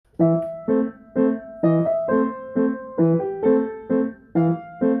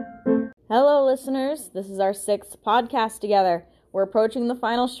This is our 6th podcast together. We're approaching the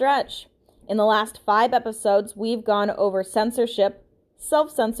final stretch. In the last 5 episodes, we've gone over censorship,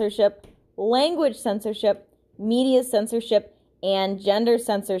 self-censorship, language censorship, media censorship, and gender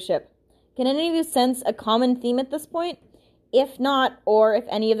censorship. Can any of you sense a common theme at this point? If not, or if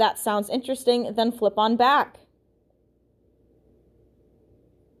any of that sounds interesting, then flip on back.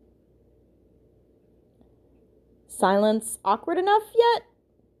 Silence awkward enough yet?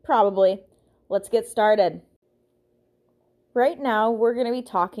 Probably. Let's get started. Right now, we're going to be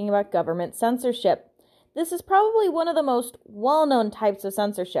talking about government censorship. This is probably one of the most well-known types of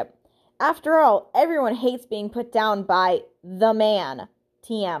censorship. After all, everyone hates being put down by the man,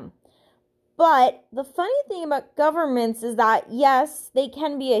 TM. But the funny thing about governments is that, yes, they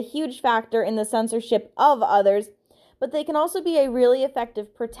can be a huge factor in the censorship of others, but they can also be a really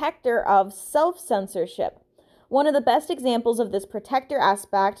effective protector of self-censorship. One of the best examples of this protector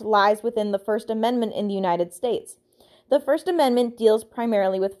aspect lies within the First Amendment in the United States. The First Amendment deals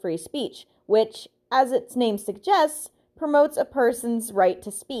primarily with free speech, which, as its name suggests, promotes a person's right to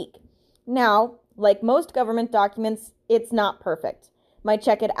speak. Now, like most government documents, it's not perfect. My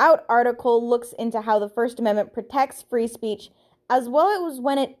Check It Out article looks into how the First Amendment protects free speech, as well as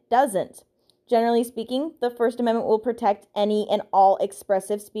when it doesn't. Generally speaking, the First Amendment will protect any and all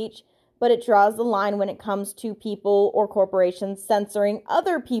expressive speech, but it draws the line when it comes to people or corporations censoring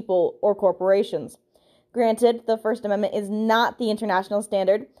other people or corporations. Granted, the First Amendment is not the international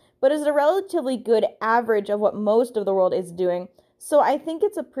standard, but is a relatively good average of what most of the world is doing, so I think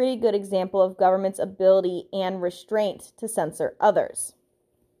it's a pretty good example of government's ability and restraint to censor others.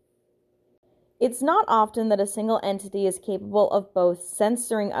 It's not often that a single entity is capable of both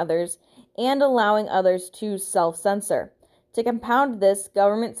censoring others and allowing others to self-censor. To compound this,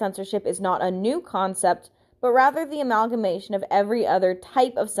 government censorship is not a new concept, but rather the amalgamation of every other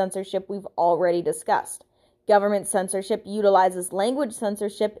type of censorship we've already discussed. Government censorship utilizes language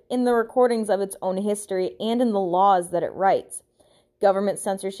censorship in the recordings of its own history and in the laws that it writes. Government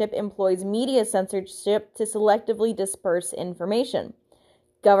censorship employs media censorship to selectively disperse information.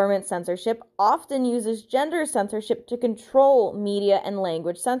 Government censorship often uses gender censorship to control media and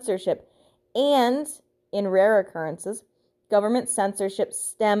language censorship. And, in rare occurrences, government censorship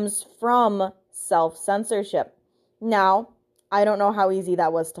stems from self-censorship. Now, I don't know how easy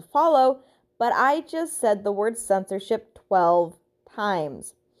that was to follow, but I just said the word censorship 12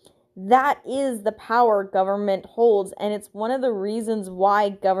 times. That is the power government holds, and it's one of the reasons why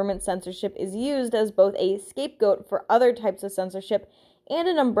government censorship is used as both a scapegoat for other types of censorship and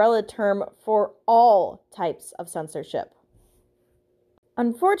an umbrella term for all types of censorship.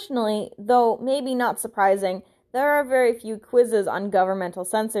 Unfortunately, though maybe not surprising, there are very few quizzes on governmental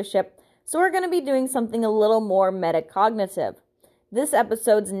censorship, so we're going to be doing something a little more metacognitive. This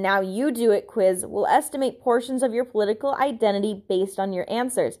episode's Now You Do It quiz will estimate portions of your political identity based on your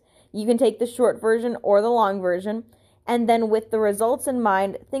answers. You can take the short version or the long version, and then with the results in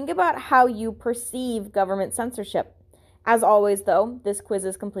mind, think about how you perceive government censorship. As always, though, this quiz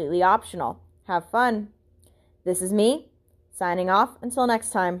is completely optional. Have fun. This is me, signing off until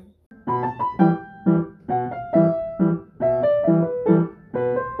next time.